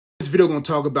video, we're going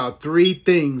to talk about 3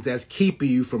 things that's keeping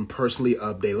you from personally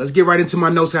updating. Let's get right into my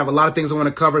notes. I have a lot of things I want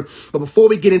to cover. But before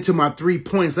we get into my 3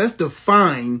 points, let's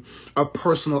define a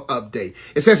personal update.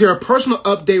 It says here, a personal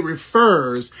update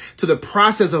refers to the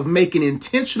process of making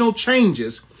intentional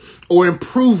changes or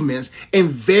improvements in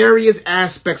various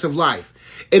aspects of life.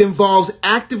 It involves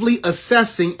actively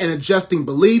assessing and adjusting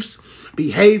beliefs,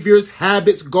 behaviors,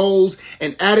 habits, goals,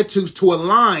 and attitudes to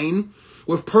align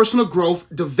with personal growth,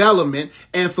 development,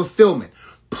 and fulfillment.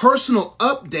 Personal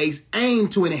updates aim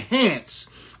to enhance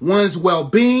one's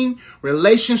well-being,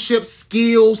 relationships,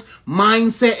 skills,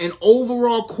 mindset, and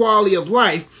overall quality of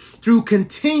life through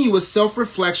continuous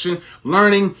self-reflection,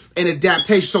 learning, and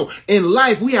adaptation. So in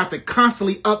life, we have to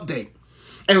constantly update.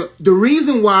 And the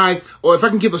reason why, or if I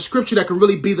can give a scripture that can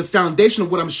really be the foundation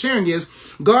of what I'm sharing, is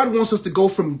God wants us to go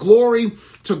from glory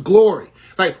to glory.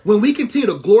 Like when we continue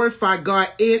to glorify God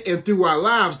in and through our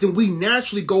lives, then we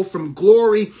naturally go from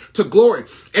glory to glory.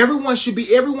 Everyone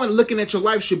looking at your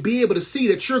life should be able to see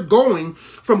that you're going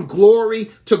from glory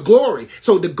to glory.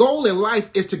 So the goal in life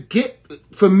is to get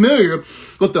familiar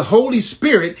with the Holy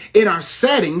Spirit in our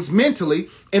settings mentally,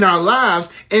 in our lives,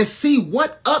 and see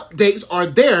what updates are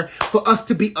there for us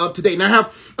to be up to date. Now I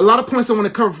have a lot of points I want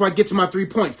to cover before I get to my 3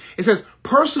 points. It says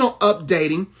personal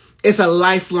updating is a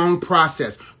lifelong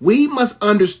process. We must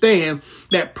understand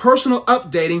that personal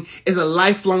updating is a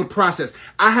lifelong process.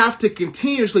 I have to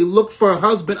continuously look for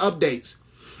husband updates.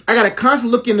 I got to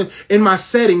constantly look in my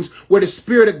settings where the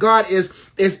Spirit of God is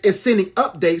sending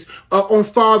updates on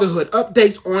fatherhood,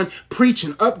 updates on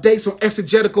preaching, updates on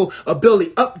exegetical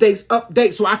ability,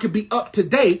 updates, so I can be up to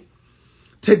date,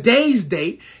 today's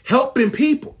date, helping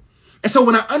people. And so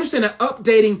when I understand that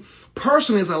updating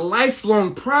personally is a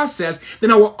lifelong process,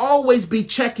 then I will always be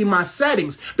checking my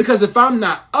settings, because if I'm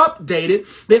not updated,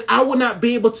 then I will not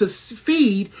be able to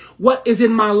feed what is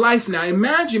in my life now.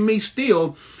 Imagine me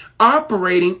still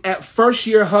operating at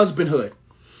first-year husbandhood.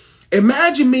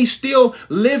 Imagine me still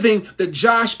living the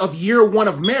Josh of year 1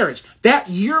 of marriage. That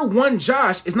year 1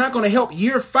 Josh is not going to help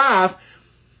year 5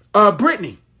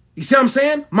 Brittany. You see what I'm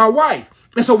saying? My wife.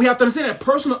 And so we have to understand that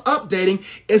personal updating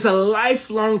is a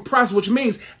lifelong process, which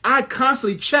means I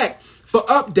constantly check for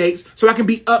updates so I can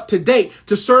be up to date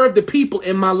to serve the people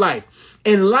in my life.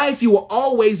 In life, you will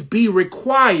always be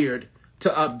required to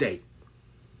update.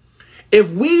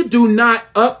 If we do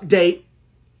not update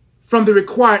from the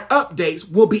required updates,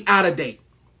 we'll be out of date.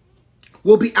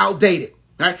 We'll be outdated.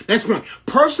 All right. Next point.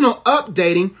 Personal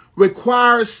updating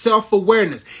requires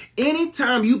self-awareness.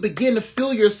 Anytime you begin to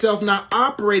feel yourself not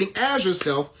operating as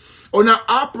yourself, or not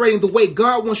operating the way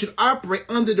God wants you to operate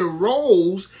under the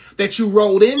roles that you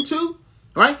rolled into,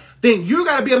 right? Then you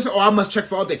got to be able to say, oh, I must check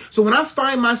for update. So when I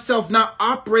find myself not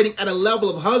operating at a level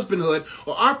of husbandhood,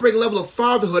 or operating a level of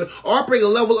fatherhood, or operating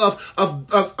a level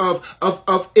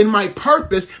of in my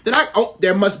purpose, then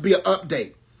there must be an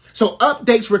update. So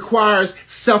updates requires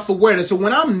self-awareness. So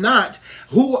when I'm not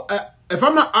if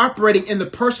I'm not operating in the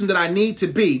person that I need to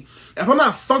be, if I'm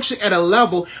not functioning at a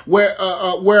level where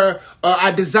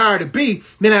I desire to be,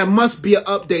 then there must be an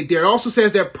update there. It also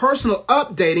says that personal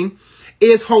updating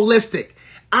is holistic.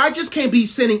 I just can't be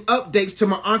sending updates to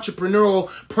my entrepreneurial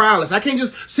prowess. I can't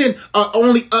just send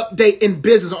only update in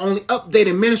business or only update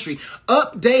in ministry.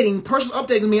 Personal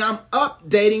updating means I'm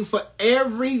updating for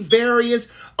every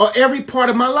part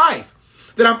of my life.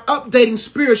 That I'm updating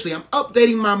spiritually. I'm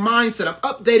updating my mindset. I'm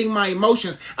updating my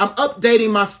emotions. I'm updating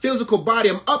my physical body.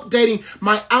 I'm updating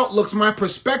my outlooks, my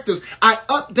perspectives. I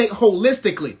update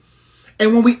holistically.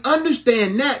 And when we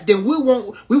understand that, then we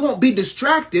won't be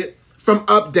distracted from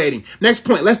updating. Next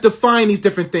point, let's define these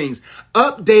different things.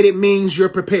 Updated means you're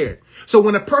prepared. So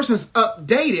when a person's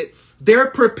updated,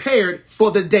 they're prepared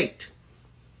for the date.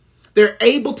 They're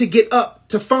able to get up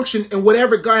to function in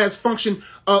whatever God has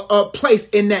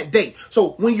placed in that date.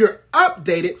 So when you're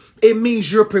updated, it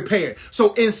means you're prepared.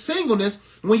 So in singleness,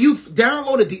 when you've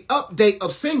downloaded the update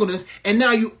of singleness and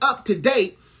now you up to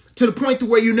date to the point to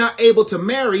where you're not able to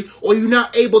marry or you're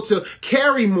not able to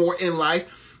carry more in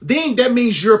life, then that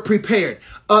means you're prepared.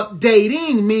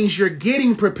 Updating means you're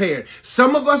getting prepared.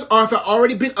 Some of us have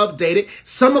already been updated.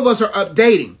 Some of us are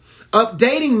updating.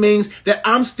 Updating means that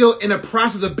I'm still in a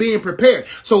process of being prepared.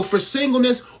 So for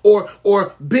singleness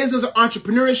or business or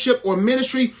entrepreneurship or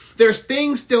ministry, there's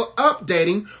things still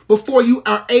updating before you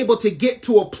are able to get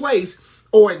to a place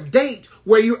or a date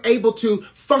where you're able to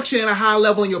function at a high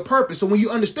level in your purpose. So when you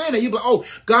understand that, you're like, oh,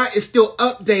 God is still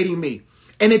updating me.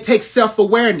 And it takes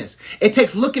self-awareness. It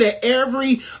takes looking at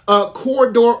every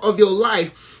corridor of your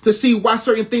life to see why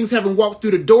certain things haven't walked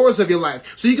through the doors of your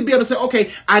life. So you can be able to say,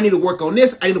 okay, I need to work on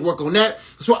this. I need to work on that.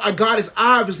 So God is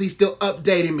obviously still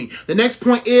updating me. The next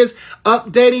point is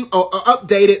updating or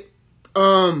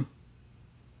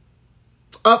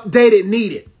updated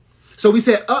needed. So we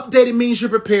said updated means you're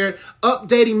prepared.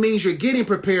 Updating means you're getting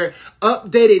prepared.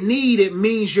 Updated needed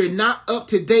means you're not up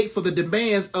to date for the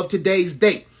demands of today's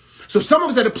date. So some of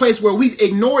us at a place where we've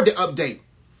ignored the update.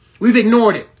 We've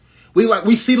ignored it.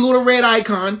 We see the little red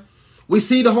icon. We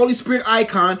see the Holy Spirit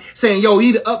icon saying, yo,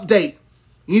 you need to update.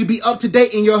 You need to be up to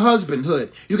date in your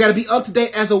husbandhood. You got to be up to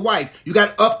date as a wife. You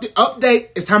got to update.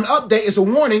 It's time to update. It's a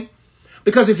warning.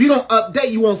 Because if you don't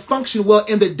update, you won't function well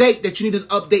in the date that you need to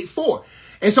update for.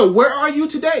 And so where are you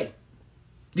today?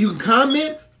 You can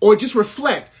comment or just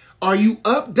reflect. Are you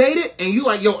updated and you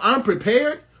like, yo, I'm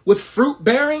prepared with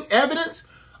fruit-bearing evidence?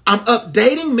 I'm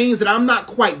updating means that I'm not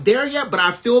quite there yet, but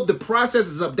I feel the process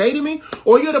is updating me.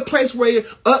 Or you're at a place where you're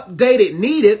updated,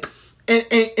 needed,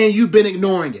 and you've been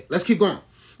ignoring it. Let's keep going.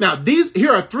 Now,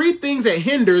 here are 3 things that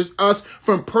hinders us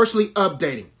from personally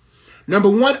updating. Number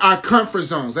 1, our comfort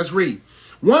zones. Let's read.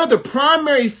 One of the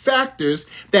primary factors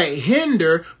that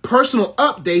hinder personal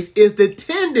updates is the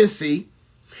tendency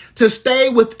to stay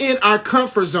within our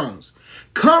comfort zones.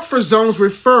 Comfort zones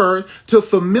refer to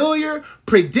familiar,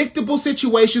 predictable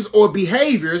situations or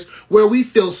behaviors where we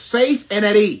feel safe and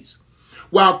at ease.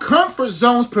 While comfort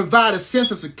zones provide a sense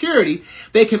of security,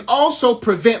 they can also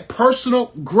prevent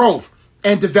personal growth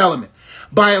and development.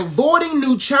 By avoiding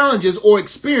new challenges or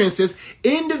experiences,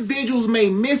 individuals may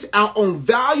miss out on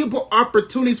valuable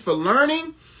opportunities for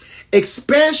learning,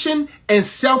 expansion, and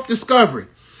self-discovery.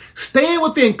 Staying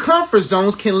within comfort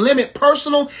zones can limit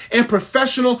personal and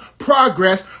professional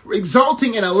progress,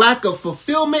 resulting in a lack of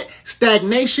fulfillment,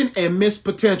 stagnation, and missed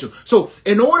potential. So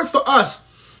in order for us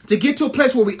to get to a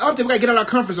place where we update, we got to get out of our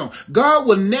comfort zone. God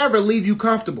will never leave you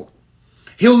comfortable.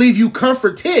 He'll leave you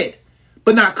comforted,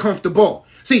 but not comfortable.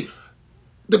 See,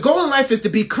 the goal in life is to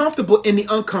be comfortable in the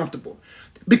uncomfortable.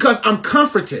 Because I'm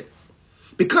comforted.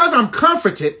 Because I'm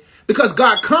comforted, because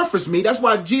God comforts me. That's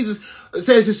why Jesus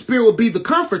says his spirit will be the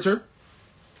comforter.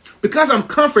 Because I'm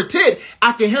comforted,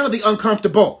 I can handle the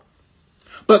uncomfortable.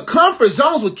 But comfort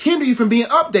zones will hinder you from being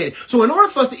updated. So in order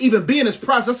for us to even be in this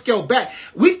process, let's scale back.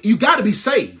 You got to be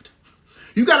saved.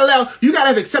 You got to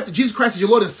have accepted Jesus Christ as your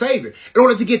Lord and Savior in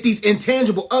order to get these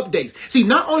intangible updates. See,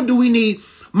 not only do we need,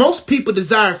 most people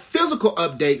desire physical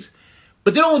updates,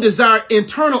 but they don't desire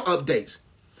internal updates.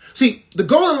 See, the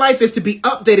goal in life is to be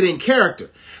updated in character,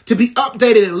 to be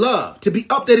updated in love, to be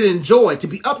updated in joy, to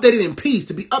be updated in peace,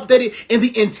 to be updated in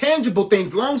the intangible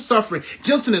things, long suffering,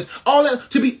 gentleness, all that,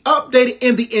 to be updated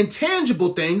in the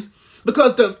intangible things,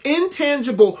 because the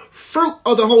intangible fruit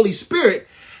of the Holy Spirit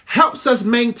helps us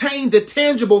maintain the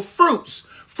tangible fruits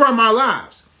from our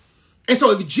lives. And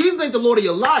so if Jesus ain't the Lord of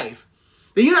your life,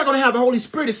 then you're not going to have the Holy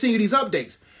Spirit to send you these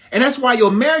updates. And that's why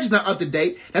your marriage is not up to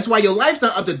date. That's why your life's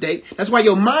not up to date. That's why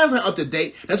your mind's not up to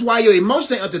date. That's why your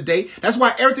emotions ain't up to date. That's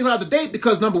why everything's not up to date.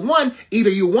 Because number 1, either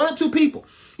you're 1 or 2 people.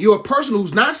 You're a person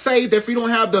who's not saved. Therefore, you don't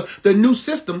have the new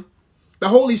system, the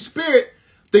Holy Spirit,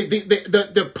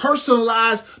 the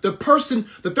personalized, the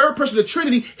third person of the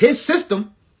Trinity, his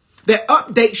system that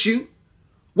updates you.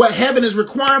 What heaven is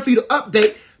requiring for you to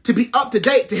update to be up to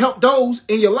date to help those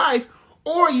in your life.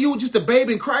 Or you just a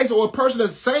babe in Christ, or a person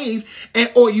that's saved,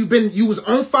 or you was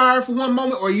on fire for one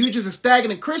moment, or you just a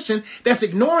stagnant Christian that's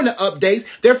ignoring the updates.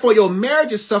 Therefore, your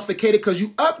marriage is suffocated because you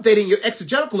updating your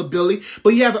exegetical ability,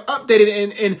 but you haven't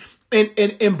updated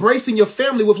in embracing your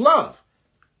family with love.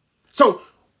 So,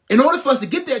 in order for us to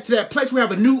get there to that place where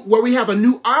we have a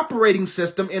new operating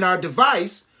system in our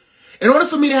device, in order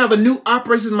for me to have a new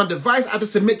operating system in my device, I have to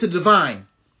submit to the divine.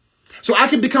 So I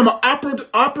can become an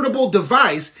operable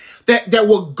device that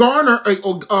will garner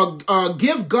or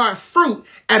give God fruit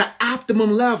at an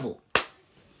optimum level.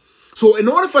 So in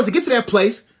order for us to get to that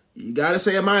place, you got to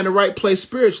say, am I in the right place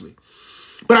spiritually?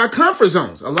 But our comfort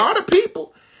zones, a lot of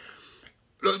people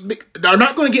are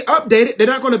not going to get updated. They're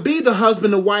not going to be the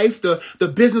husband, the wife, the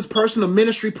business person, the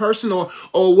ministry person,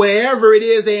 or wherever it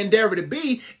is they endeavor to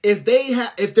be if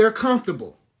they're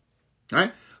comfortable. All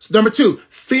right. So number 2,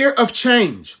 fear of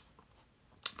change.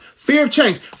 Fear of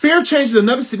change. Fear of change is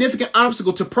another significant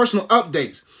obstacle to personal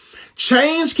updates.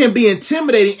 Change can be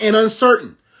intimidating and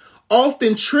uncertain,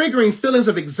 often triggering feelings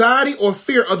of anxiety or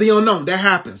fear of the unknown. That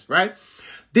happens, right?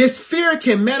 This fear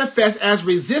can manifest as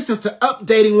resistance to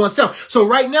updating oneself. So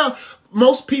right now,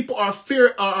 most people are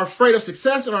afraid of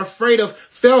success and are afraid of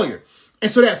failure. And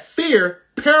so that fear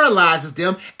paralyzes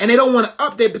them, and they don't want to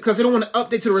update because they don't want to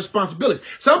update to the responsibilities.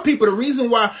 Some people, the reason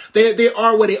why they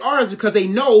are where they are is because they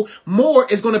know more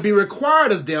is going to be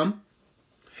required of them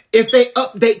if they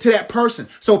update to that person.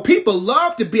 So people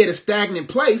love to be at a stagnant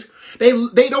place. They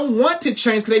don't want to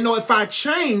change because they know if I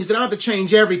change, then I have to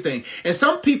change everything. And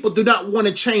some people do not want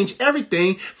to change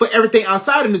everything for everything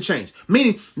outside of them to change.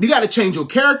 Meaning you got to change your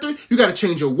character. You got to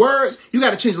change your words. You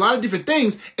got to change a lot of different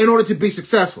things in order to be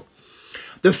successful.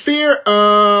 The fear,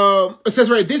 it says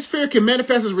right, this fear can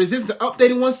manifest as resistance to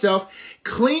updating oneself,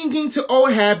 clinging to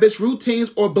old habits,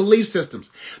 routines, or belief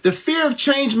systems. The fear of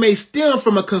change may stem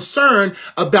from a concern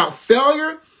about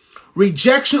failure,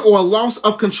 rejection, or a loss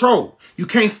of control. You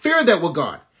can't fear that with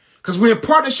God because we're in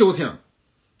partnership with him.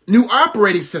 New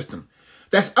operating system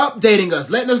that's updating us,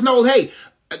 letting us know, hey,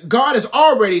 God is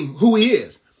already who he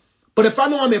is. But if I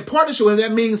know I'm in partnership with him,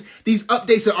 that means these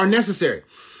updates are necessary.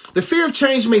 The fear of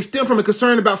change may stem from a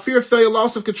concern about fear of failure,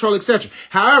 loss of control, etc.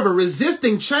 However,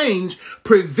 resisting change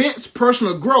prevents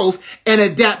personal growth and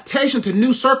adaptation to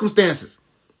new circumstances.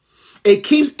 It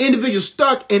keeps individuals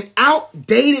stuck in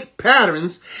outdated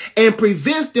patterns and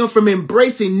prevents them from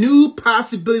embracing new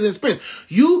possibilities and experience.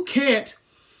 You can't,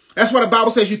 that's why the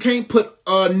Bible says you can't put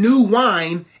new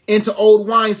wine into old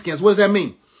wineskins. What does that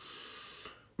mean?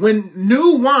 When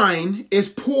new wine is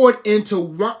poured into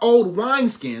old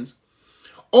wineskins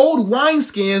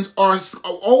are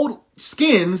old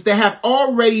skins that have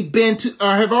already been to,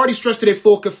 have already stretched to their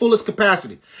fullest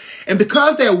capacity. And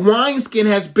because that wine skin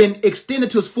has been extended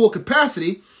to its full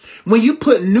capacity, when you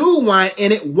put new wine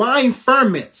in it, wine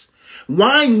ferments.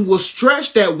 Wine will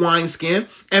stretch that wine skin,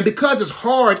 and because it's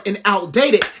hard and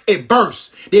outdated, it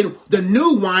bursts. Then the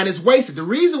new wine is wasted. The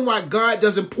reason why God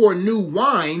doesn't pour new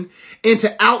wine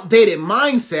into outdated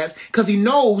mindsets, because he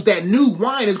knows that new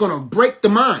wine is going to break the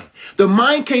mind. The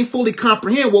mind can't fully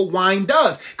comprehend what wine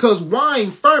does, because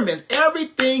wine ferments.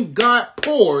 Everything God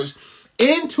pours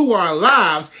into our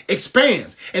lives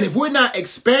expands. And if we're not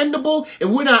expandable, if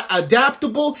we're not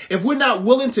adaptable, if we're not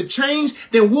willing to change,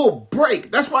 then we'll break.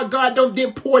 That's why God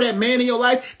didn't pour that man in your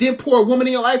life, didn't pour a woman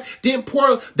in your life, didn't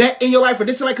pour that in your life or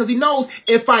this in life, because he knows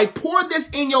if I pour this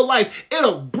in your life,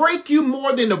 it'll break you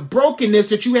more than the brokenness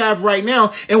that you have right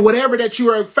now and whatever that you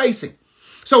are facing.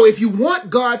 So if you want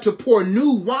God to pour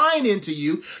new wine into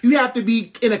you, you have to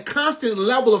be in a constant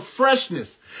level of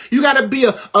freshness. You got to be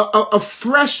a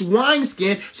fresh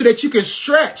wineskin so that you can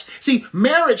stretch. See,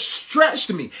 marriage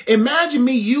stretched me. Imagine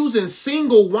me using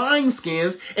single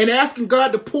wineskins and asking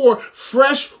God to pour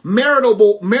fresh marital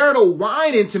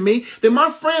wine into me. Then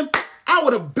my friend, I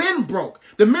would have been broke.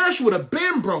 The marriage would have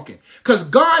been broken because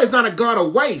God is not a God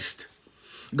of waste.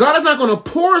 God is not going to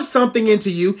pour something into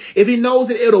you if he knows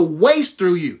that it'll waste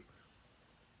through you.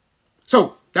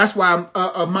 So that's why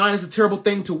a mind is a terrible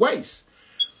thing to waste.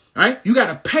 Right? You got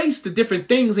to pace the different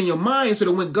things in your mind so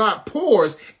that when God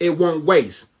pours, it won't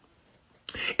waste.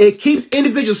 It keeps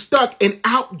individuals stuck in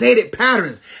outdated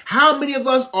patterns. How many of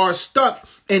us are stuck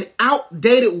in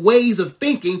outdated ways of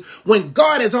thinking when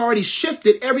God has already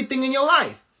shifted everything in your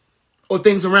life or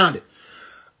things around it?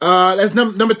 That's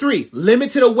number 3,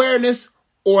 limited awareness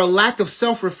or lack of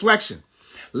self-reflection.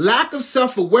 Lack of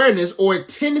self-awareness or a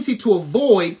tendency to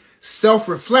avoid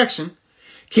self-reflection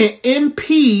can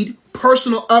impede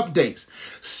personal updates.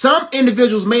 Some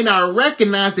individuals may not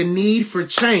recognize the need for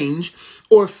change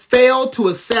or fail to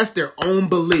assess their own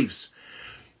beliefs.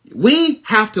 We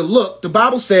have to look. The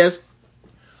Bible says,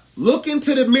 look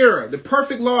into the mirror, the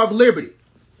perfect law of liberty.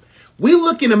 We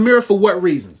look in the mirror for what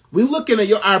reasons? We look in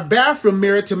our bathroom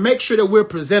mirror to make sure that we're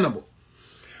presentable.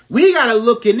 We got to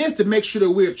look in this to make sure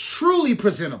that we're truly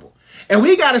presentable. And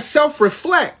we got to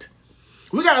self-reflect.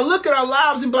 We got to look at our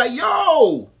lives and be like,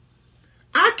 yo,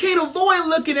 I can't avoid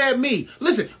looking at me.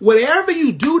 Listen, whatever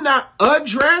you do not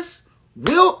address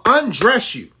will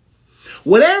undress you.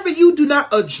 Whatever you do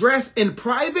not address in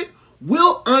private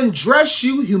will undress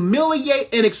you,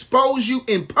 humiliate, and expose you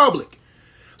in public.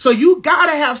 So you got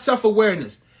to have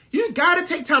self-awareness. You got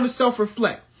to take time to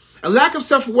self-reflect. A lack of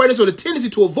self-awareness or the tendency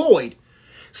to avoid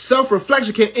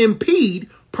self-reflection can impede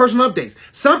personal updates.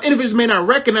 Some individuals may not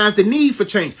recognize the need for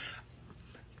change.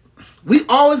 We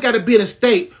always got to be in a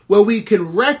state where we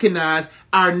can recognize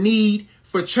our need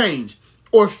for change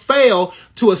or fail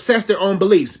to assess their own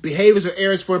beliefs, behaviors, or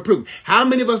areas for improvement. How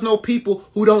many of us know people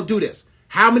who don't do this?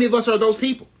 How many of us are those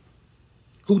people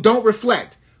who don't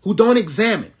reflect, who don't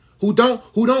examine, who don't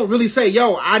really say,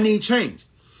 yo, I need change?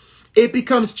 It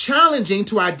becomes challenging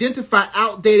to identify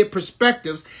outdated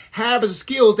perspectives, habits,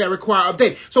 skills that require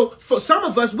update. So for some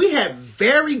of us, we had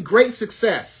very great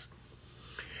success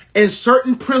in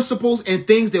certain principles and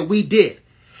things that we did.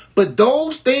 But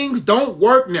those things don't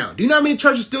work now. Do you know how many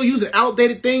churches still using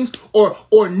outdated things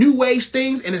or new age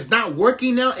things and it's not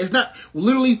working now? It's not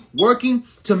literally working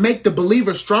to make the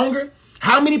believer stronger.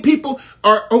 How many people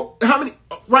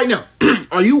right now,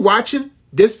 are you watching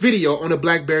this video on a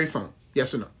BlackBerry phone?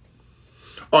 Yes or no?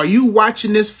 Are you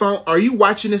watching this phone? Are you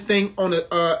watching this thing on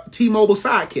a T-Mobile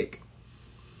Sidekick?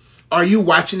 Are you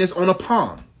watching this on a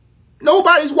Palm?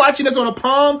 Nobody's watching this on a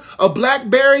Palm, a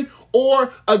BlackBerry,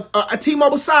 or a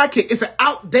T-Mobile Sidekick. It's an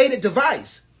outdated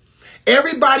device.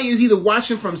 Everybody is either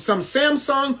watching from some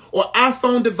Samsung or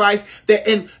iPhone device that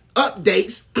in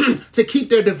updates to keep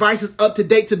their devices up to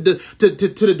date to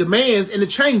the demands and the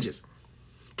changes.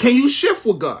 Can you shift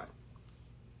with God?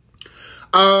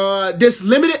 This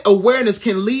limited awareness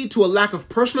can lead to a lack of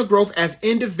personal growth as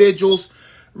individuals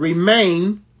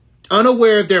remain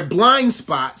unaware of their blind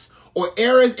spots or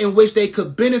areas in which they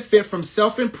could benefit from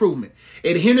self-improvement.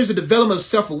 It hinders the development of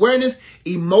self-awareness,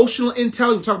 emotional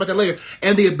intelligence, we'll talk about that later,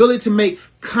 and the ability to make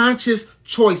conscious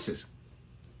choices.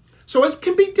 So it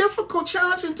can be difficult,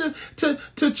 challenging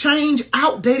to change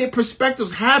outdated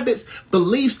perspectives, habits,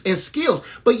 beliefs, and skills.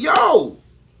 But yo,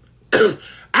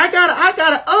 I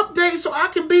gotta update so I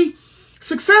can be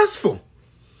successful.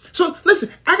 So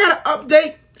listen, I gotta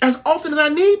update as often as I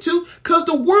need to because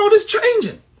the world is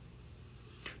changing.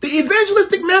 The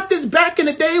evangelistic methods back in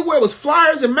the day where it was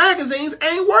flyers and magazines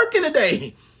ain't working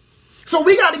today. So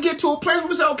we got to get to a place where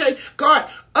we say, okay, God,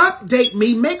 update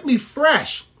me, make me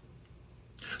fresh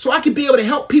so I can be able to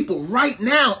help people right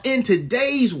now in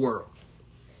today's world.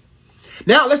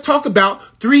 Now let's talk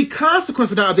about 3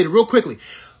 consequences of updating real quickly.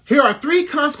 Here are 3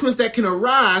 consequences that can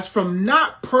arise from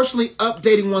not personally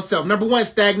updating oneself. Number 1,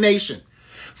 stagnation.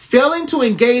 Failing to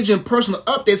engage in personal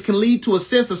updates can lead to a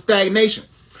sense of stagnation.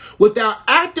 Without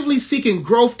actively seeking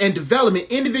growth and development,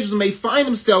 individuals may find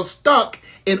themselves stuck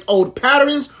in old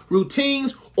patterns,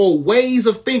 routines, or ways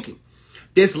of thinking.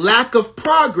 This lack of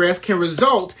progress can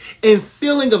result in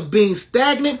feeling of being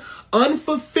stagnant,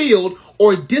 unfulfilled,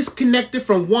 or disconnected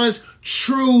from one's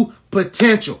true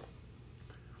potential.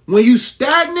 When you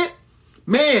stagnant,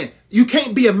 man, you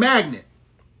can't be a magnet.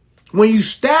 When you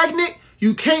stagnant,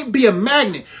 you can't be a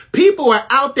magnet. People are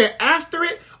out there after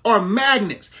it are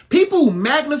magnets. People who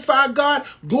magnify God,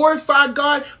 glorify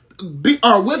God,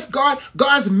 are with God.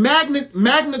 God's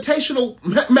magnetational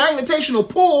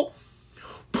pull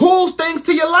pulls things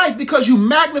to your life because you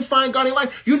magnifying God in your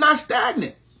life. You're not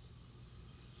stagnant.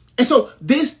 And so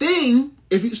this thing,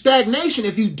 if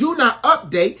you do not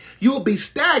update, you will be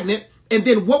stagnant. And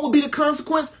then what will be the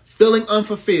consequence? Feeling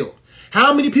unfulfilled.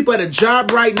 How many people at a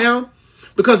job right now,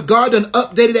 because God done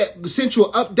updated that, sent you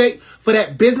an update for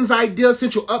that business idea,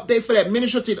 sent you an update for that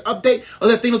ministry, to update or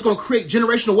that thing that's going to create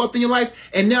generational wealth in your life,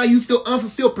 and now you feel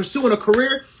unfulfilled pursuing a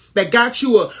career that got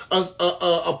you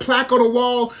a plaque on the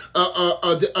wall,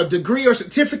 a degree or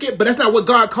certificate, but that's not what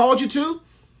God called you to?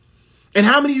 And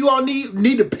how many of you all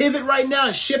need to pivot right now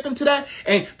and shift into that?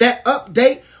 And that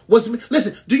update was,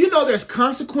 listen, do you know there's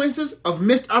consequences of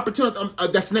missed opportunity?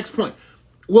 That's the next point.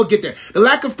 We'll get there. The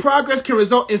lack of progress can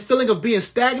result in feeling of being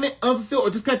stagnant, unfulfilled, or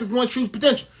disconnected from one's true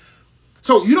potential.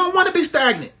 So you don't want to be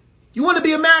stagnant. You want to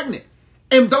be a magnet.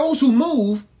 And those who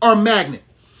move are magnet.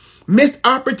 Missed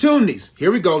opportunities.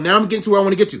 Here we go. Now I'm getting to where I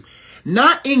want to get to.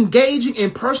 Not engaging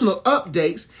in personal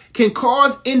updates can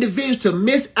cause individuals to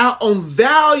miss out on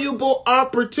valuable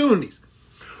opportunities.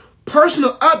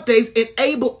 Personal updates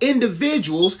enable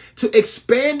individuals to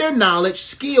expand their knowledge,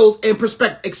 skills, and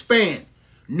perspective. Expand.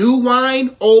 New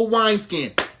wine, old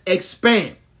wineskin.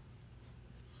 Expand.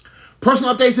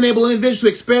 Personal updates enable individuals to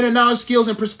expand their knowledge, skills,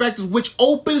 and perspectives, which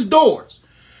opens doors.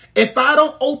 If I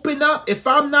don't open up, if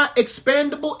I'm not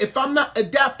expandable, if I'm not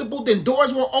adaptable, then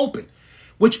doors won't open,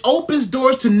 which opens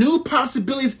doors to new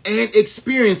possibilities and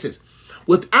experiences.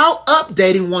 Without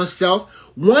updating oneself,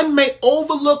 one may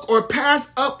overlook or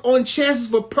pass up on chances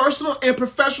for personal and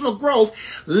professional growth,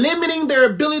 limiting their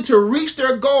ability to reach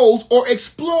their goals or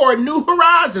explore new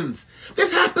horizons.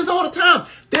 This happens all the time.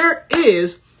 There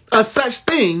is a such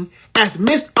thing as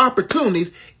missed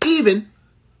opportunities, even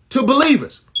to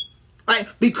believers. Like,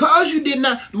 because you did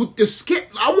not,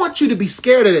 I want you to be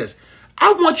scared of this.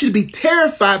 I want you to be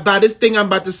terrified by this thing I'm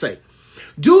about to say.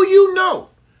 Do you know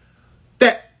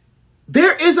that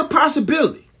there is a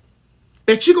possibility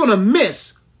that you're going to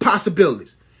miss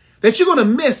possibilities, that you're going to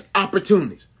miss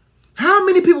opportunities? How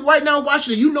many people right now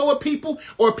watching, you know, of people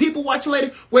or people watching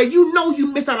later where you know you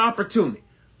missed that opportunity?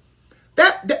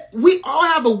 That we all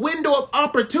have a window of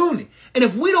opportunity. And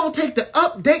if we don't take the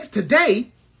updates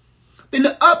today, then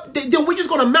we're just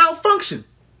going to malfunction.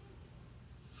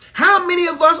 How many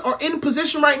of us are in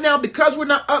position right now because we're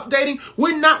not updating?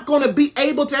 We're not going to be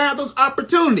able to have those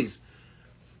opportunities.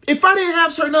 If I didn't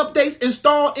have certain updates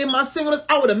installed in my singleness,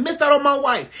 I would have missed out on my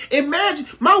wife. Imagine,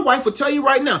 my wife will tell you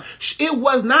right now, it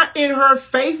was not in her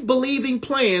faith-believing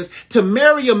plans to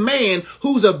marry a man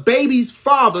who's a baby's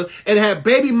father and have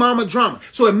baby mama drama.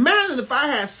 So imagine if I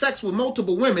had sex with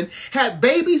multiple women, had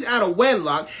babies out of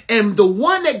wedlock, and the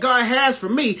one that God has for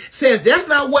me says that's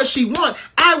not what she wants,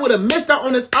 I would have missed out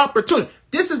on this opportunity.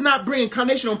 This is not bringing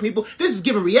condemnation on people. This is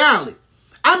giving reality.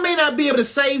 I may not be able to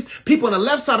save people on the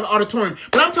left side of the auditorium,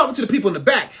 but I'm talking to the people in the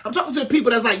back. I'm talking to the people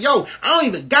that's like, yo, I don't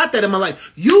even got that in my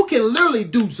life. You can literally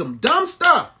do some dumb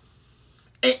stuff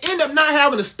and end up not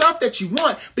having the stuff that you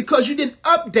want because you didn't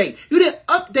update. You didn't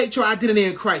update your identity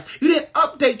in Christ. You didn't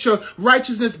update your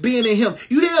righteousness being in him.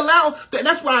 You didn't allow that.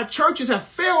 That's why our churches have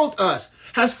failed us.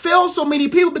 Has failed so many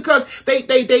people because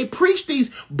they preach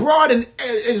these broad and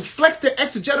flex their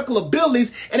exegetical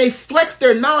abilities and they flex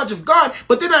their knowledge of God,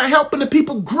 but they're not helping the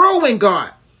people grow in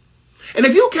God. And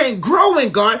if you can't grow in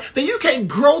God, then you can't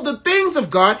grow the things of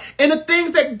God and the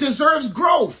things that deserves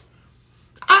growth.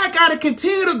 I got to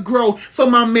continue to grow for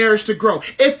my marriage to grow.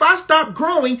 If I stop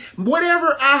growing,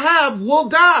 whatever I have will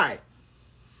die.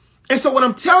 And so what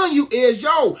I'm telling you is,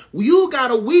 yo, we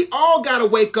all gotta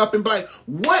wake up and be like,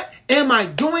 what am I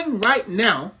doing right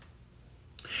now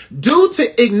due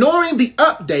to ignoring the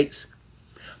updates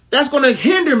that's going to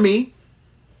hinder me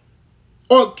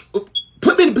or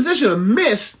put me in a position to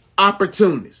miss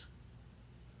opportunities?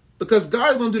 Because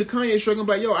God is going to do the Kanye show and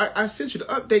be like, yo, I sent you the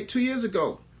update 2 years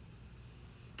ago.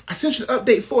 I sent you the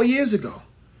update 4 years ago.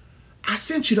 I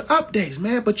sent you the updates,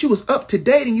 man, but you was up to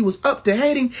dating, you was up to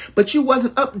hating, but you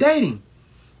wasn't updating.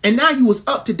 And now you was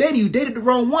up to dating, you dated the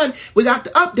wrong one without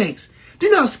the updates. Do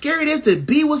you know how scary it is to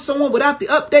be with someone without the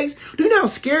updates? Do you know how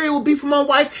scary it would be for my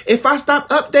wife if I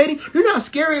stopped updating? Do you know how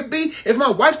scary it would be if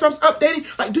my wife stops updating?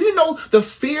 Like, do you know the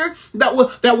fear that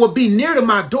would be near to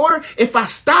my daughter if I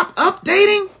stopped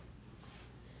updating?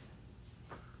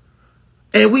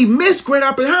 And we miss great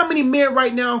opportunities. How many men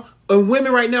right now and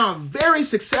women right now are very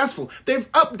successful? They've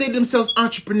updated themselves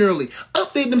entrepreneurially,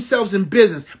 updated themselves in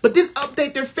business, but didn't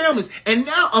update their families. And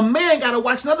now a man got to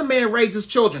watch another man raise his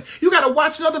children. You got to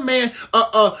watch another man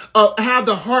have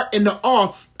the heart and the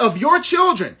awe of your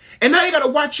children. And now you got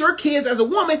to watch your kids as a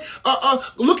woman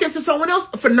look into someone else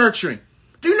for nurturing.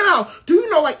 Do you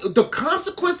know like the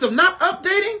consequence of not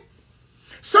updating?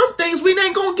 Some things we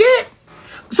ain't gonna get.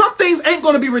 Some things ain't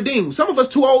going to be redeemed. Some of us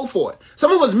too old for it.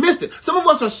 Some of us missed it. Some of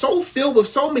us are so filled with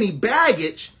so many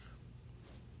baggage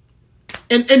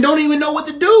and don't even know what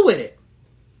to do with it.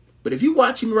 But if you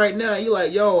watching me right now, you're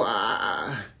like, yo,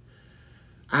 I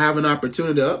have an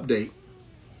opportunity to update.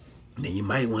 Then you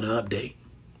might want to update.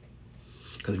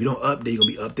 Because if you don't update, you're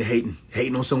going to be up to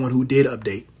hating on someone who did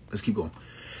update. Let's keep going.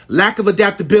 Lack of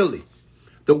adaptability.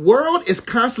 The world is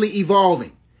constantly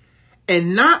evolving.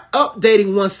 And not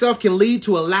updating oneself can lead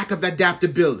to a lack of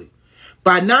adaptability.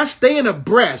 By not staying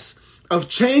abreast of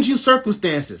changing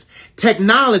circumstances,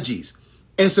 technologies,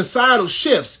 and societal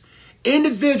shifts,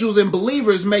 individuals and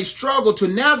believers may struggle to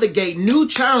navigate new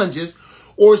challenges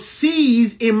or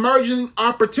seize emerging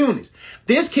opportunities.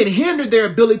 This can hinder their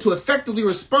ability to effectively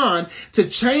respond to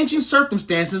changing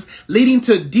circumstances, leading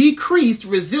to decreased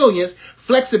resilience,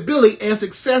 flexibility, and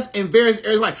success in various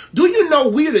areas of life. Do you know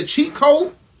we're the cheat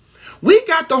code? We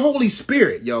got the Holy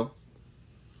Spirit, yo.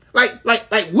 Like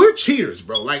we're cheaters,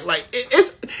 bro.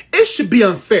 It should be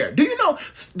unfair. Do you know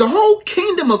the whole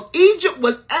kingdom of Egypt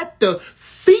was at the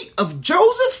feet of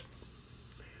Joseph?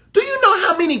 Do you know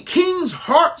how many kings'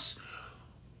 hearts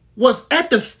was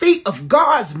at the feet of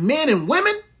God's men and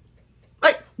women?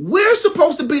 Like, we're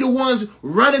supposed to be the ones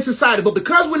running society, but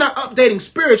because we're not updating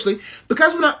spiritually,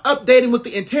 because we're not updating with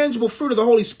the intangible fruit of the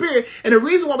Holy Spirit, and the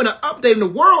reason why we're not updating, the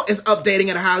world is updating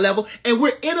at a high level, and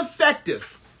we're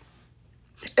ineffective,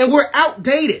 and we're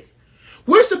outdated.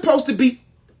 We're supposed to be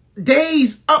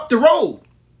days up the road.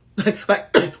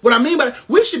 Like, what I mean by that,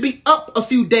 we should be up a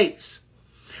few days.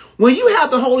 When you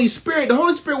have the Holy Spirit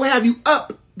will have you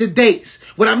up the dates.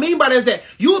 What I mean by that is that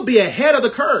you will be ahead of the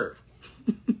curve.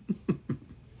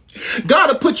 God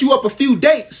will put you up a few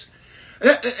dates,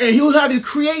 and he'll have you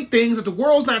create things that the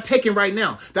world's not taking right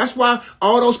now. That's why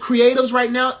all those creatives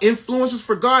right now, influencers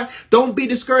for God, don't be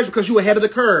discouraged because you're ahead of the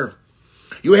curve.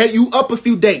 You up a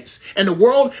few dates, and the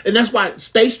world, and that's why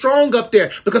stay strong up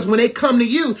there, because when they come to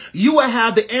you, you will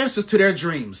have the answers to their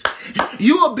dreams.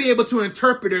 You will be able to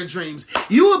interpret their dreams.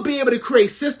 You will be able to create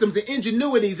systems and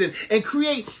ingenuities and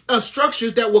create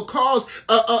structures that will cause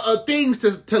things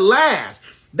to last.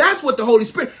 That's what the Holy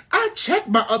Spirit. I check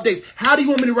my updates. How do you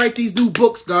want me to write these new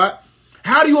books, God?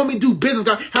 How do you want me to do business,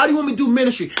 God? How do you want me to do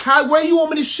ministry? Where do you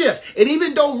want me to shift? And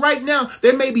even though right now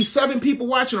there may be 7 people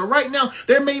watching, or right now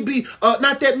there may be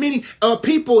not that many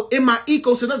people in my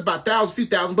ecosystem, that's about 1,000, few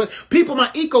thousand, but people in my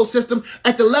ecosystem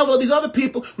at the level of these other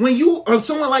people, when you are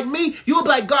someone like me, you'll be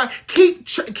like, God,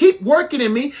 keep working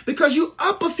in me because you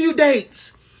up a few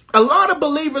dates. A lot of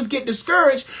believers get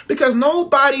discouraged because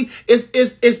nobody is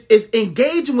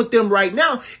engaging with them right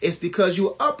now. It's because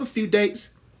you're up a few dates.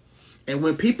 And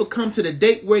when people come to the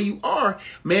date where you are,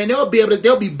 man,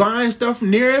 they'll be buying stuff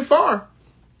from near and far.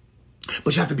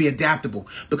 But you have to be adaptable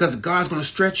because God's going to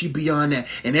stretch you beyond that.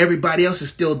 And everybody else is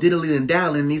still diddling and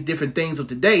daddling in these different things of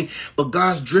today. But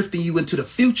God's drifting you into the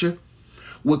future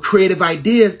with creative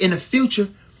ideas in the future.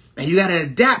 And you got to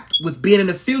adapt with being in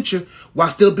the future while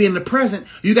still being in the present.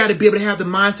 You got to be able to have the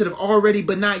mindset of already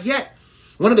but not yet.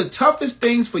 One of the toughest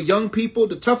things for young people,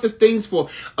 the toughest things for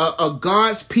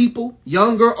God's people,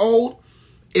 young or old,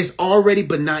 is already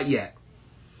but not yet.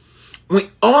 When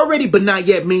already but not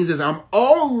yet means is I'm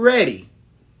already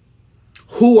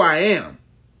who I am,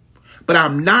 but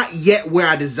I'm not yet where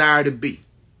I desire to be.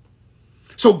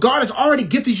 So God has already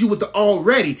gifted you with the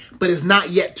already, but it's not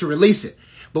yet to release it.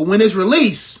 But when it's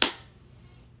released,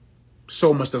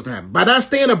 so much stuff can happen. By not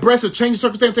staying abreast of changing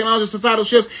circumstances, technology, societal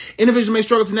shifts, individuals may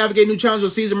struggle to navigate new challenges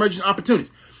or seize emerging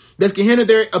opportunities. This can hinder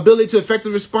their ability to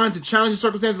effectively respond to challenging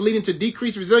circumstances, leading to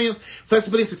decreased resilience,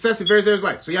 flexibility, and success in various areas of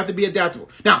life. So you have to be adaptable.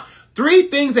 Now, 3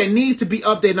 things that needs to be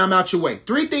updated, and I'm out your way.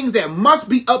 3 things that must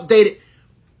be updated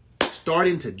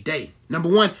starting today. Number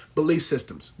 1, belief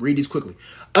systems. Read these quickly.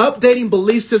 Updating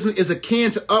belief systems is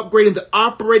akin to upgrading the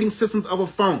operating systems of a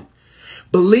phone.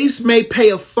 Beliefs play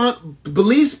a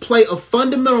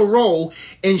fundamental role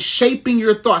in shaping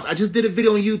your thoughts. I just did a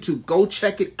video on YouTube. Go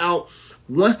check it out.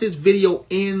 Once this video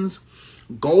ends,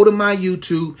 go to my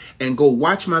YouTube and go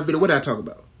watch my video. What did I talk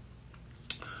about?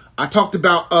 I talked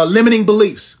about limiting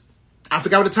beliefs. I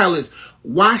forgot what the title is.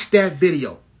 Watch that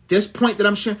video. This point that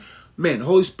I'm sharing, man, the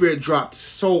Holy Spirit dropped.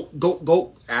 So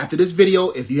go after this video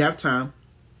if you have time,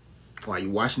 while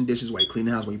you're washing dishes, while you're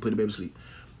cleaning the house, while you put the baby to sleep,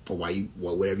 or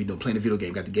whatever you're doing, playing the video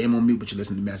game. Got the game on mute, but you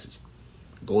listen to the message.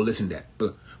 Go listen to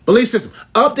that. Belief system.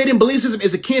 Updating belief system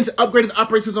is akin to upgrading the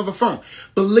operating system of a phone.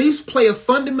 Beliefs play a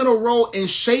fundamental role in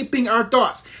shaping our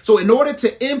thoughts. So in order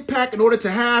to impact, in order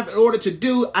to have, in order to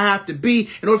do, I have to be.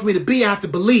 In order for me to be, I have to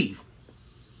believe.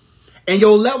 And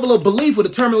your level of belief will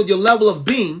determine your level of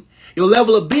being. Your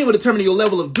level of being will determine your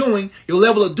level of doing. Your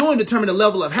level of doing will determine the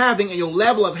level of having. And your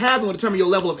level of having will determine your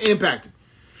level of impacting.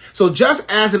 So just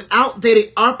as an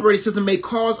outdated operating system may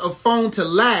cause a phone to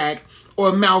lag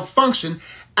or malfunction,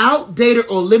 outdated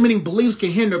or limiting beliefs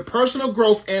can hinder personal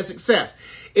growth and success.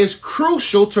 It's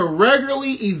crucial to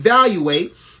regularly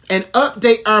evaluate and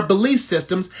update our belief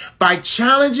systems by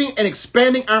challenging and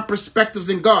expanding our perspectives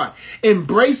in God,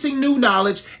 embracing new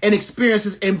knowledge and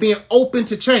experiences, and being open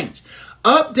to change.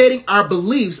 Updating our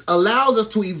beliefs allows us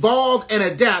to evolve and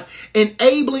adapt,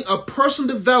 enabling a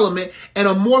personal development and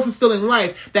a more fulfilling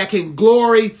life that can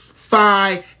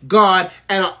glorify God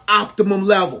at an optimum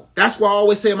level. That's why I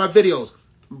always say in my videos,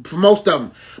 for most of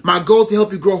them, my goal is to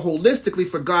help you grow holistically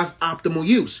for God's optimal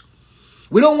use.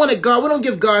 We don't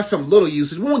give God some little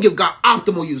usage. We want to give God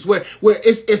optimal use where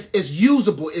it's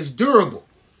usable, it's durable.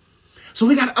 So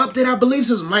we got to update our belief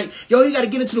system. Like, you got to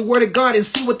get into the Word of God and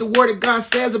see what the Word of God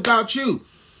says about you.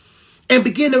 And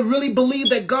begin to really believe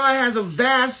that God has a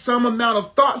vast some amount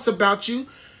of thoughts about you.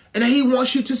 And that He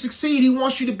wants you to succeed. He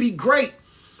wants you to be great.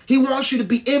 He wants you to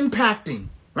be impacting.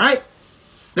 Right?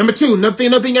 Number 2, another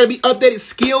thing got to be updated,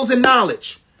 skills and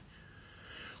knowledge.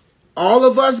 All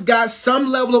of us got some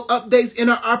level of updates in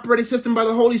our operating system by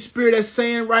the Holy Spirit that's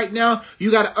saying right now,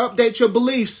 you got to update your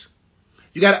beliefs.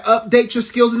 You got to update your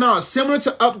skills and knowledge. Similar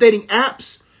to updating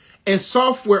apps and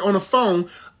software on a phone,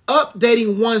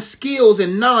 updating one's skills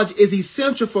and knowledge is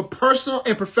essential for personal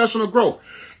and professional growth.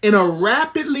 In a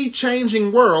rapidly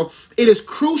changing world, it is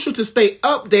crucial to stay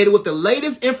updated with the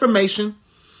latest information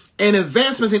and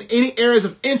advancements in any areas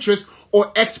of interest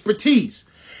or expertise.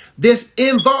 This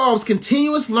involves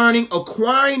continuous learning,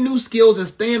 acquiring new skills, and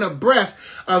staying abreast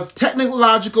of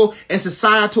technological and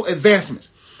societal advancements.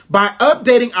 By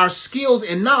updating our skills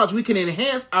and knowledge, we can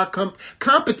enhance our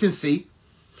competency,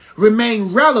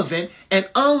 remain relevant, and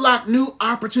unlock new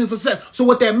opportunities for success. So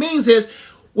what that means is,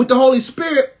 with the Holy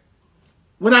Spirit,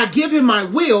 when I give Him my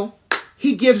will,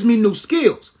 He gives me new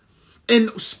skills.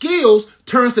 And skills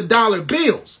turns to dollar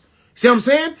bills. See what I'm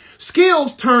saying?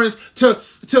 Skills turns to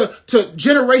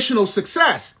generational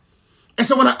success. And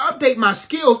so when I update my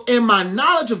skills and my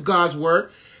knowledge of God's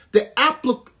Word, the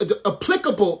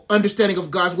applicable understanding of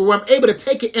God's Word, where I'm able to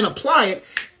take it and apply it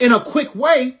in a quick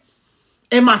way,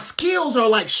 And my skills are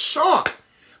like sharp.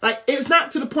 Like, it's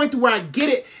not to the point to where I get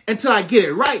it until I get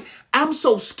it right. I'm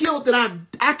so skilled that I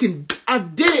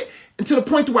did it until the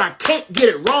point to where I can't get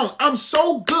it wrong. I'm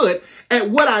so good at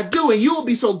what I do, and you will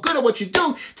be so good at what you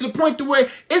do to the point to where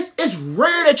it's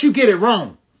rare that you get it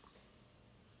wrong.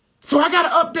 So I got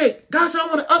to update. God said, I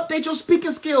want to update your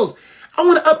speaking skills. I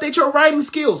want to update your writing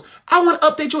skills. I want to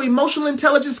update your emotional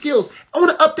intelligence skills. I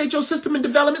want to update your system and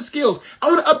development skills. I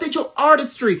want to update your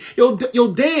artistry, your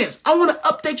dance. I want to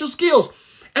update your skills.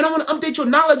 And I want to update your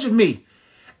knowledge of me.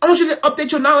 I want you to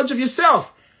update your knowledge of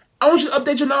yourself. I want you to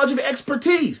update your knowledge of your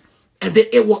expertise. And then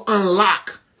it will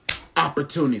unlock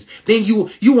opportunities. Then you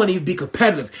won't even be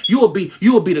competitive. You will be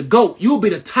the GOAT. You will be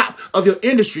the top of your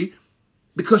industry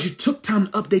because you took time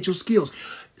to update your skills.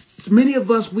 Many of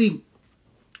us, we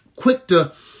quick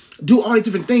to do all these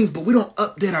different things, but we don't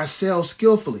update ourselves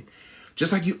skillfully.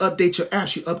 Just like you update your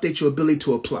apps, you update your ability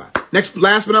to apply. Next,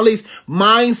 last but not least,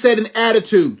 mindset and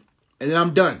attitude. And then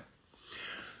I'm done.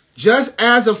 Just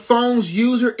as a phone's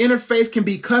user interface can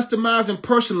be customized and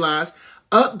personalized,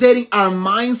 updating our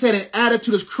mindset and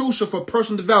attitude is crucial for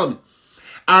personal development.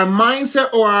 Our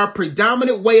mindset, or our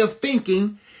predominant way of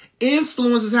thinking,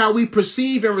 influences how we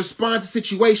perceive and respond to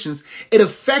situations. It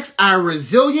affects our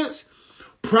resilience,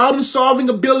 problem-solving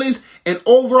abilities, and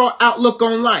overall outlook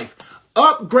on life.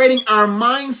 Upgrading our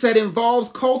mindset involves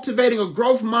cultivating a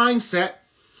growth mindset,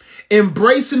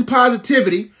 embracing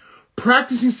positivity,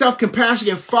 practicing self-compassion,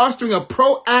 and fostering a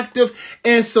proactive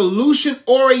and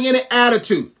solution-oriented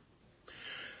attitude.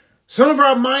 Some of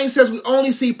our mindsets, we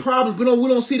only see problems. We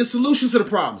don't see the solutions to the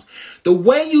problems. The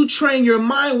way you train your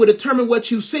mind will determine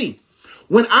what you see.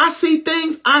 When I see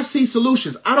things, I see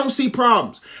solutions. I don't see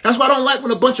problems. That's why I don't like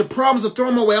when a bunch of problems are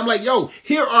thrown my way. I'm like, yo,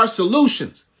 here are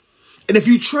solutions. And if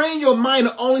you train your mind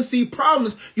to only see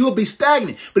problems, you will be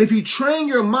stagnant. But if you train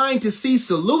your mind to see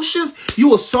solutions, you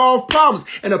will solve problems.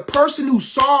 And a person who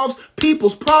solves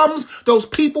people's problems, those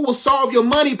people will solve your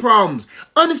money problems.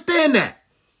 Understand that.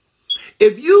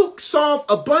 If you solve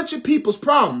a bunch of people's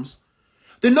problems,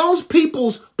 then those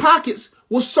people's pockets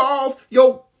will solve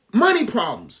your money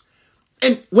problems.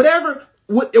 And whatever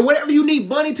you need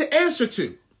money to answer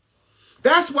to.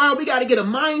 That's why we got to get a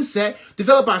mindset,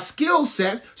 develop our skill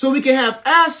sets so we can have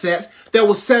assets that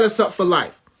will set us up for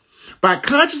life. By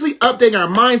consciously updating our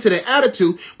mindset and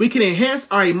attitude, we can enhance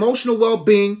our emotional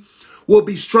well-being, we'll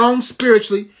be strong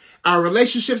spiritually, our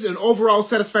relationships and overall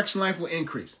satisfaction in life will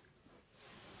increase.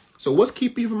 So what's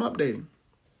keeping you from updating?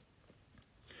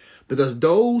 Because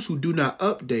those who do not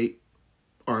update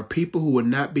are people who will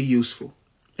not be useful.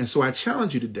 And so I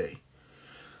challenge you today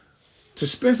to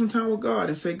spend some time with God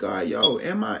and say, God, yo,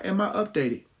 am I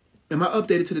updated? Am I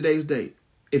updated to today's date?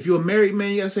 If you're a married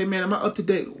man, you gotta say, man, am I up to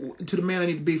date to the man I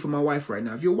need to be for my wife right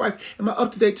now? If you're a wife, am I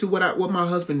up to date to what my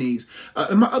husband needs?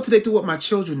 Am I up to date to what my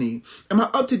children need? Am I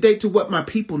up to date to what my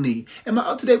people need? Am I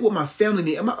up to date what my family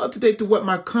needs? Am I up to date to what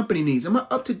my company needs? Am I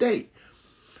up to date?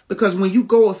 Because when you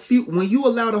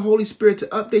allow the Holy Spirit to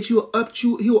update you,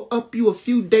 he'll up you a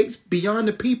few dates beyond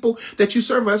the people that you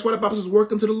serve. That's why the Bible says,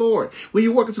 work unto the Lord. When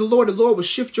you work unto the Lord will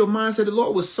shift your mindset. The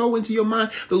Lord will sow into your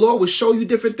mind. The Lord will show you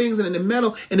different things. And in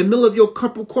the middle of your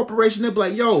corporation, they'll be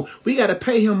like, yo, we got to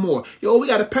pay him more. Yo, we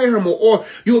got to pay her more. Or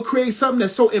you'll create something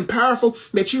that's so powerful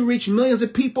that you reach millions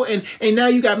of people and now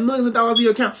you got millions of dollars in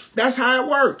your account. That's how it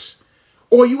works.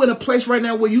 Or you in a place right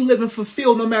now where you live and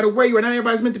fulfilled no matter where you are. Not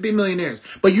everybody's meant to be millionaires.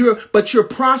 But you're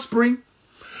prospering.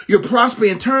 You're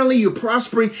prospering internally. You're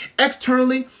prospering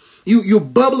externally. You're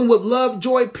bubbling with love,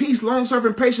 joy, peace,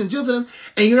 long-suffering, patience, gentleness.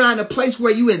 And you're not in a place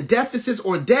where you're in deficits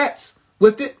or debts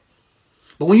with it.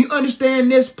 But when you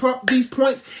understand these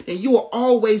points, then you will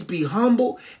always be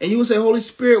humble. And you will say, Holy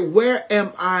Spirit, where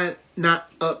am I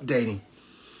not updating?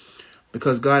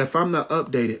 Because God, if I'm not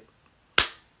updated,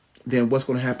 then what's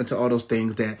going to happen to all those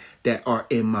things that are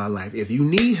in my life? If you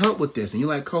need help with this and you're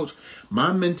like, Coach,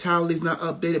 my mentality is not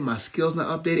updated, my skills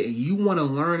not updated, and you want to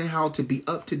learn how to be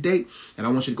up to date, and I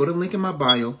want you to go to the link in my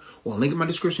bio or link in my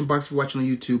description box if you're watching on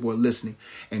YouTube or listening,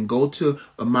 and go to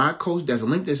my coach. There's a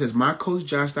link that says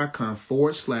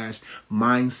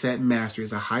mycoachjosh.com/mindset mastery.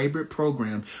 It's a hybrid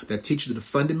program that teaches you the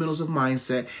fundamentals of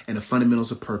mindset and the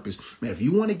fundamentals of purpose. Man, if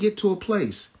you want to get to a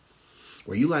place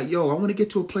where you like, yo, I want to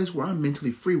get to a place where I'm mentally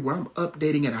free, where I'm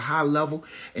updating at a high level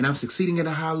and I'm succeeding at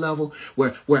a high level,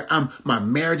 where my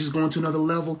marriage is going to another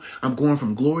level. I'm going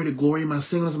from glory to glory. My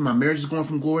singleness, my marriage is going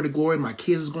from glory to glory. My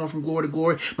kids is going from glory to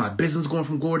glory. My business is going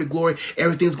from glory to glory.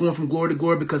 Everything's going from glory to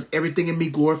glory because everything in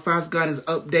me glorifies God, is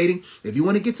updating. If you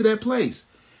want to get to that place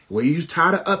where you're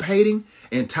tired of up hating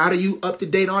and tired of you up to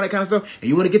date, all that kind of stuff, and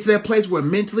you want to get to that place where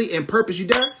mentally and purpose you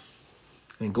there,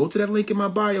 then go to that link in my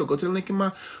bio. Go to the link in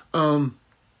my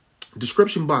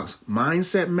Description box,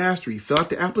 Mindset Mastery. Fill out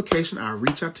the application. I'll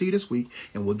reach out to you this week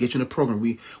and we'll get you in the program.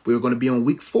 We're going to be on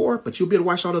week 4, but you'll be able to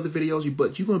watch all the other videos.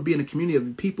 But you're going to be in a community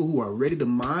of people who are ready to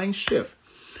mind shift,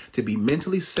 to be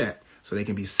mentally set so they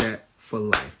can be set for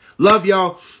life. Love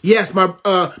y'all. Yes,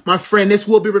 my friend, this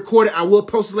will be recorded. I will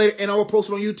post it later and I will post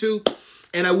it on YouTube.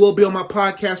 And I will be on my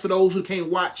podcast for those who can't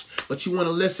watch, but you want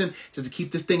to listen, just to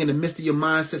keep this thing in the midst of your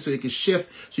mindset so it can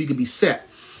shift, so you can be set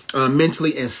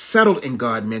mentally and settled in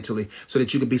God mentally, so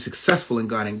that you can be successful in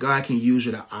God and God can use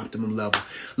you at an optimum level.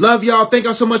 Love y'all. Thank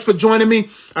y'all so much for joining me.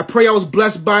 I pray I was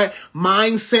blessed by it.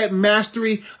 Mindset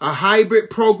Mastery, a hybrid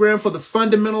program for the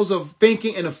fundamentals of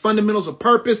thinking and the fundamentals of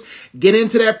purpose. Get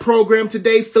into that program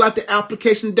today. Fill out the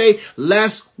application today.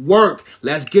 Let's work.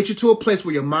 Let's get you to a place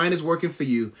where your mind is working for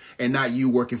you and not you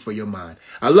working for your mind.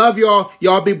 I love y'all.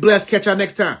 Y'all be blessed. Catch y'all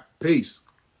next time. Peace.